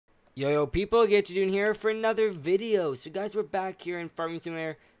Yo people, get you doing here for another video. So guys, we're back here in Farming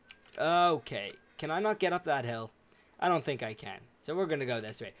Simulator. Okay, can I not get up that hill? I don't think I can. So we're gonna go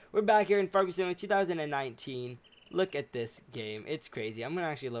this way. We're back here in Farming Simulator 2019. Look at this game, it's crazy. I'm gonna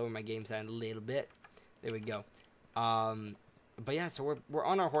actually lower my game sound a little bit. There we go. But yeah, so we're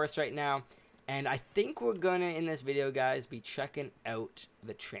on our horse right now, and I think we're gonna, in this video guys, be checking out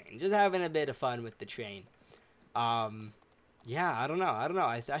the train. Just having a bit of fun with the train. Yeah, I don't know.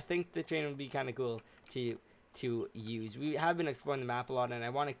 I think the train would be kind of cool to use. We have been exploring the map a lot, and I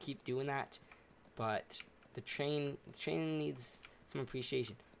want to keep doing that. But the train needs some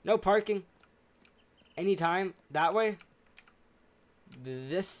appreciation. No parking. Anytime that way.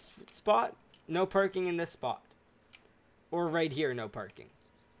 This spot, no parking in this spot. Or right here, no parking.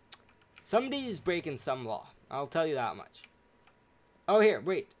 Somebody's breaking some law. I'll tell you that much. Oh, here,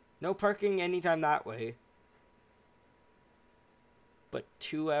 wait. No parking anytime that way. But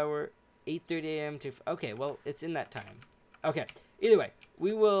 2 hour, 8:30 a.m. to... Okay, well, it's in that time. Okay, either way,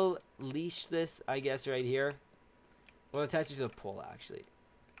 we will leash this, I guess, right here. We'll attach it to the pole, actually.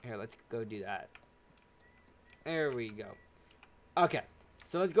 Here, let's go do that. There we go. Okay,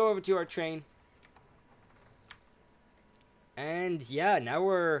 so let's go over to our train. And, yeah, now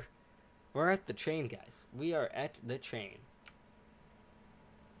we're at the train, guys. We are at the train.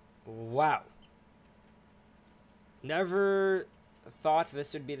 Wow. Never thought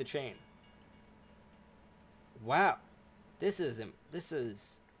this would be the train. Wow, this is a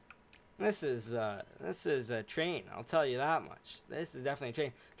train. I'll tell you that much. This is definitely a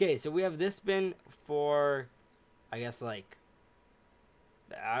train. Okay, so we have this bin for, I guess, like,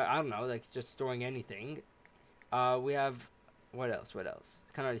 I don't know, like just storing anything. We have what else? Kind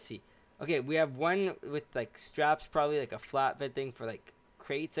of hard to see. Okay, we have one with like straps, probably like a flatbed thing for like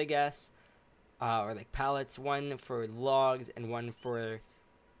crates, I guess. Or like pallets, one for logs and one for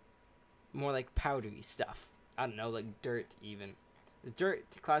more like powdery stuff. I don't know, like dirt even. Is dirt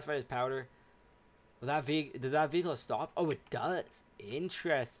classified as powder? Will that does that vehicle stop? Oh, it does.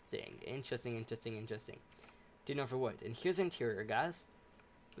 Interesting. Didn't know if it would. And here's the interior, guys.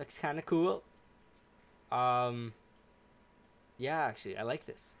 Looks kind of cool. Yeah, actually, I like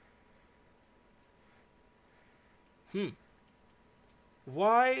this.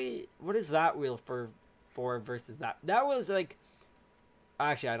 Why? What is that wheel for versus that? That was like...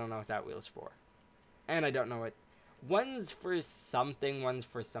 Actually, I don't know what that wheel's for. And I don't know what... One's for something, one's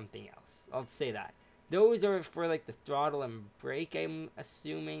for something else. I'll say that. Those are for like the throttle and brake, I'm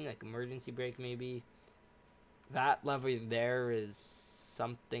assuming. Like emergency brake, maybe. That lever there is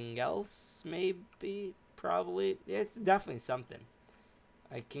something else, maybe? Probably. It's definitely something.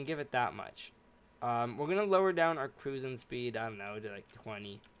 I can give it that much. We're going to lower down our cruising speed, I don't know, to like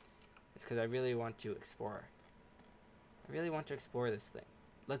 20. It's because I really want to explore. I really want to explore this thing.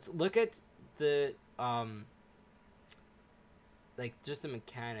 Let's look at the, like, just the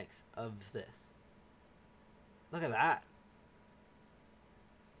mechanics of this. Look at that.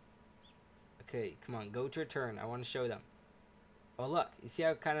 Okay, come on, go to your turn. I want to show them. Oh, look. You see how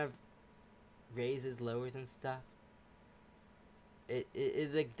it kind of raises, lowers, and stuff? It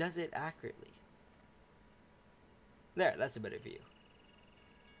like, does it accurately. There, that's a better view.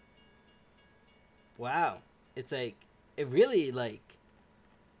 Wow. It's like, it really, like,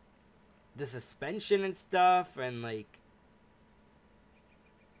 the suspension and stuff, and, like,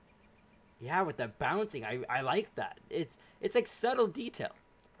 yeah, with the bouncing, I like that. It's like subtle detail.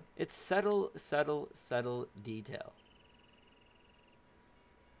 It's subtle detail.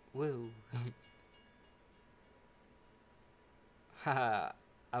 Woo. Haha,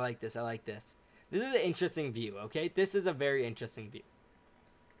 I like this. This is an interesting view, okay? This is a very interesting view.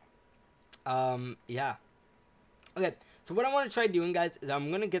 Yeah. Okay, so what I want to try doing, guys, is I'm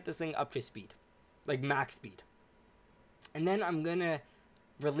going to get this thing up to speed. Like, max speed. And then I'm going to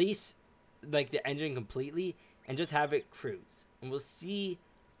release, like, the engine completely and just have it cruise. And we'll see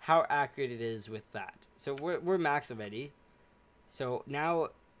how accurate it is with that. So we're max already. So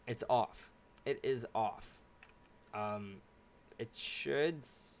now it's off. It is off. It should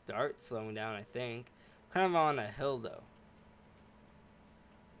start slowing down, I think. Kind of on a hill, though.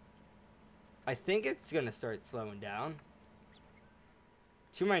 I think it's going to start slowing down.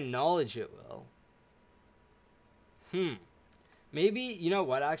 To my knowledge, it will. Maybe, you know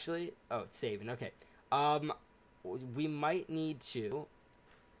what, actually? Oh, it's saving. Okay. We might need to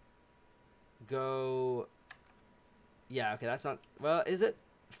go... Yeah, okay, that's not... Well, is it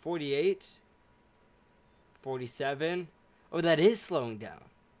 48? 47? Oh, that is slowing down.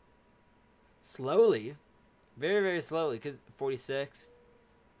 Slowly. Very, very slowly, because 46.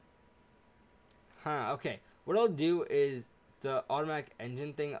 Huh, okay. What I'll do is the automatic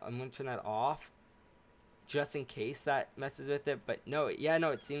engine thing, I'm going to turn that off just in case that messes with it. But no, yeah,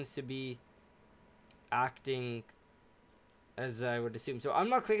 no, it seems to be acting as I would assume. So I'm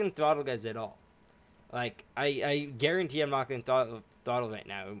not clicking throttle, guys, at all. Like, I guarantee I'm not clicking throttle right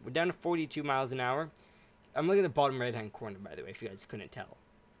now. We're down to 42 miles an hour. I'm looking at the bottom right-hand corner, by the way, if you guys couldn't tell.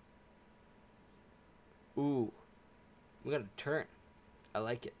 Ooh. We got a turn. I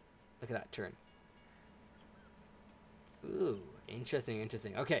like it. Look at that turn. Ooh, interesting.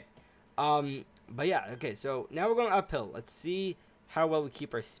 Okay. But yeah, okay, so now we're going uphill. Let's see how well we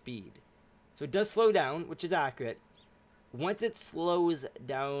keep our speed. So it does slow down, which is accurate. Once it slows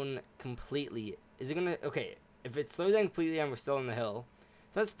down completely, is it gonna... Okay, if it slows down completely and we're still on the hill,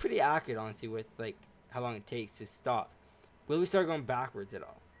 that's pretty accurate, honestly, with, like, how long it takes to stop. Will we start going backwards at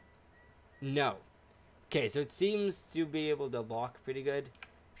all? No. Okay, so it seems to be able to lock pretty good.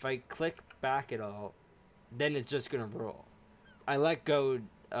 If I click back at all, then it's just gonna roll. I let go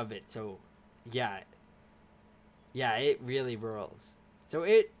of it, so yeah, it really rolls. So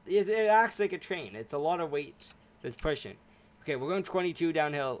it acts like a train. It's a lot of weight that's pushing. Okay, we're going 22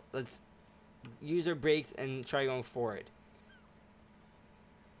 downhill. Let's use our brakes and try going forward.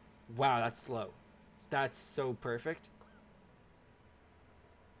 Wow, that's slow. That's so perfect.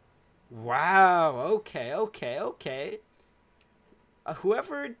 Wow. Okay.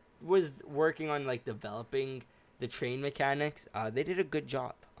 Whoever was working on, like, developing the train mechanics, they did a good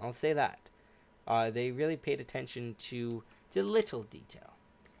job. I'll say that. They really paid attention to the little detail,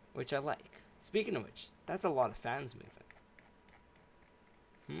 which I like. Speaking of which, that's a lot of fans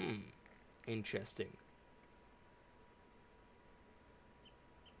moving. Interesting.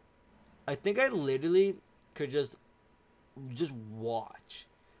 I think I literally could just watch.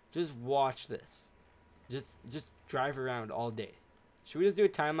 Just watch this. Just drive around all day. Should we just do a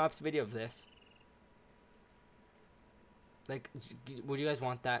time-lapse video of this? Like, would you guys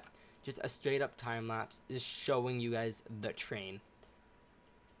want that? Just a straight-up time-lapse, just showing you guys the train.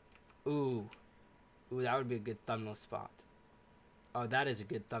 Ooh, that would be a good thumbnail spot. Oh, that is a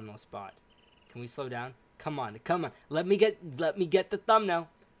good thumbnail spot. Can we slow down? Come on. Let me get the thumbnail.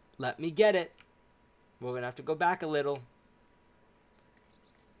 Let me get it. We're gonna have to go back a little.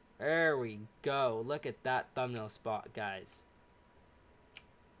 There we go. Look at that thumbnail spot, guys.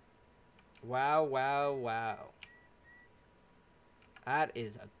 Wow. That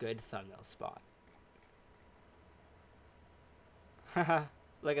is a good thumbnail spot. Haha,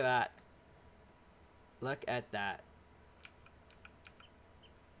 look at that. Look at that.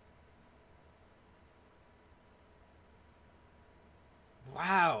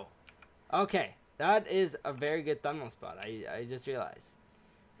 Wow. Okay, that is a very good thumbnail spot. I just realized.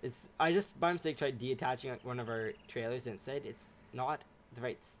 I just by mistake tried detaching one of our trailers and it said it's not the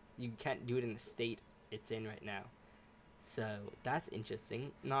right... You can't do it in the state it's in right now. So that's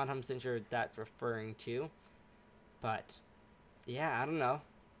interesting. Not 100% sure what that's referring to, but yeah, I don't know.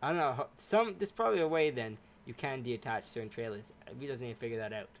 There's probably a way then you can detach certain trailers. We doesn't even figure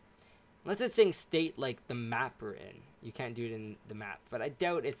that out. Unless it's saying state like the map we're in. You can't do it in the map, but I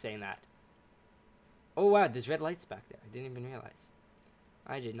doubt it's saying that. Oh wow, there's red lights back there. I didn't even realize.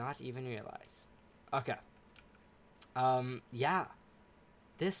 I did not even realize. Okay. Yeah.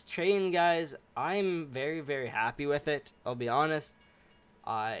 This train, guys, I'm very, very happy with it. I'll be honest.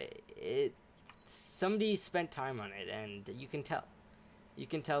 Somebody spent time on it, and you can tell. You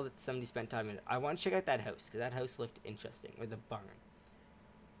can tell that somebody spent time on it. I want to check out that house, because that house looked interesting, with the barn.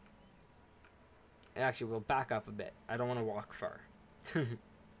 Actually, we'll back up a bit. I don't want to walk far.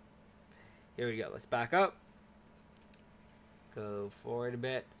 Here we go. Let's back up. Go forward a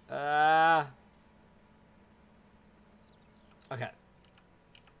bit. Okay.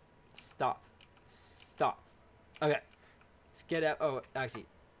 Stop. Okay. Let's get out. Oh, actually.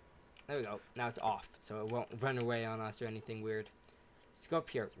 There we go. Now it's off, so it won't run away on us or anything weird. Let's go up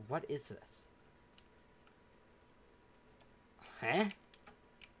here. What is this? Huh?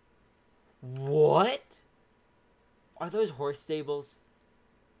 What? Are those horse stables?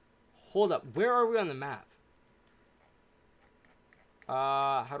 Hold up. Where are we on the map?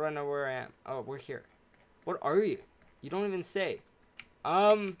 How do I know where I am? Oh, we're here. What are you? You don't even say.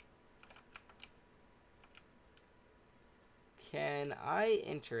 Can I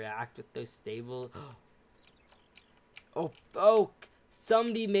interact with those stables? Oh,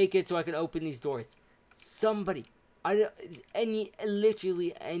 somebody make it so I can open these doors. Somebody.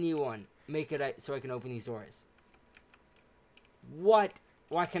 Literally anyone make it so I can open these doors. What?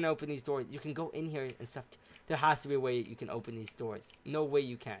 Why can't I open these doors? You can go in here and stuff. There has to be a way you can open these doors. No way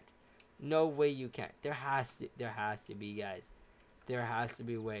you can't. No way you can't. There has to be, guys. There has to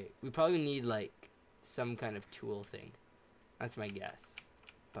be a way. We probably need, like, some kind of tool thing. That's my guess.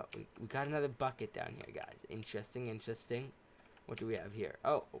 But we got another bucket down here, guys. Interesting, interesting. What do we have here?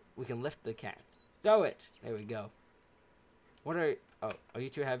 Oh, we can lift the can. Throw it. There we go. What are... Oh, are you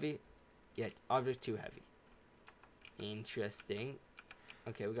too heavy? Yeah, object too heavy. Interesting.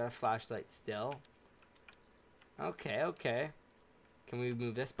 Okay, we got a flashlight still. Okay, okay. Can we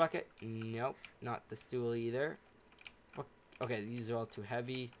move this bucket? Nope. Not the stool either. Okay, these are all too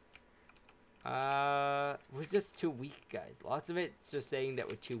heavy. We're just too weak, guys. Lots of it's just saying that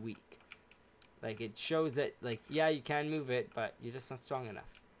we're too weak. Like, it shows that, like, yeah, you can move it, but you're just not strong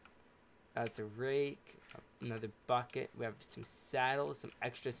enough. That's a rake. Another bucket. We have some saddles, some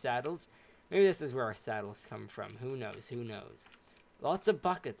extra saddles. Maybe this is where our saddles come from. Who knows? Who knows? Lots of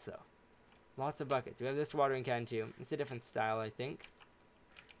buckets, though. Lots of buckets. We have this watering can, too. It's a different style, I think.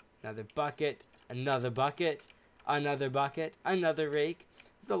 Another bucket. Another bucket. Another bucket. Another rake.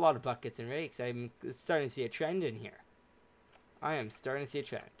 There's a lot of buckets and rakes. I'm starting to see a trend in here. I am starting to see a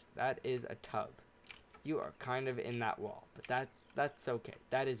trend. That is a tub. You are kind of in that wall. But that's okay.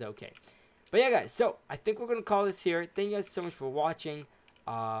 That is okay. But yeah, guys. So, I think we're going to call this here. Thank you guys so much for watching.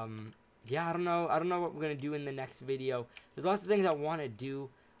 Yeah, I don't know what we're going to do in the next video. There's lots of things I want to do.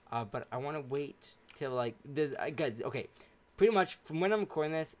 But I want to wait till, like, this. Guys, okay. Pretty much, from when I'm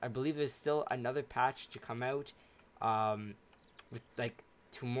recording this, I believe there's still another patch to come out. With, like,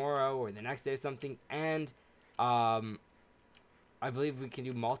 tomorrow or the next day or something. And, I believe we can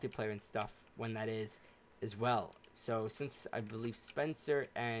do multiplayer and stuff when that is as well. So, since I believe Spencer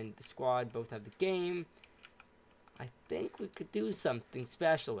and the squad both have the game, I think we could do something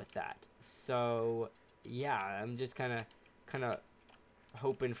special with that. So, yeah, I'm just kind of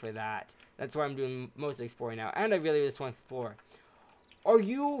hoping for that. That's why I'm doing most exploring now. And I really just want to explore. Are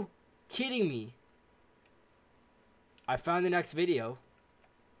you kidding me? I found the next video.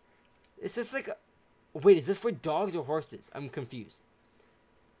 Is this like... Wait, is this for dogs or horses? I'm confused.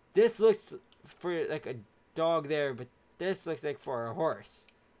 This looks for like a dog there, but this looks like for a horse.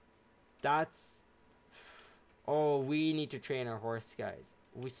 That's... Oh, we need to train our horse, guys.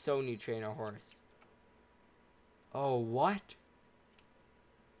 We so need to train our horse. Oh, what?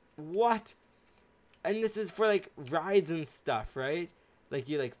 What? And this is for like rides and stuff, right? Like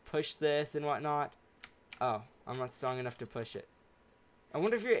you like push this and whatnot. Oh, I'm not strong enough to push it. I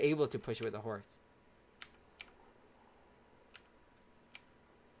wonder if you're able to push it with a horse.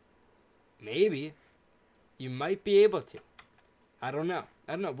 Maybe. You might be able to. I don't know.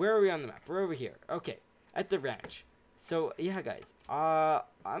 I don't know. Where are we on the map? We're over here. Okay. At the ranch. So, yeah, guys.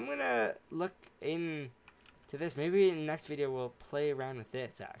 I'm gonna look into this. Maybe in the next video we'll play around with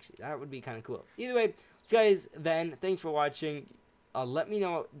this, actually. That would be kind of cool. Either way, so guys, then, thanks for watching. Let me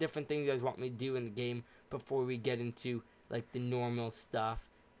know what different things you guys want me to do in the game before we get into, like, the normal stuff.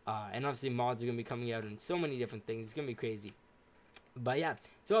 And obviously mods are going to be coming out and so many different things. It's going to be crazy. But yeah,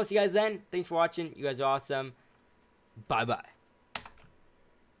 so I'll see you guys then. Thanks for watching. You guys are awesome. Bye-bye.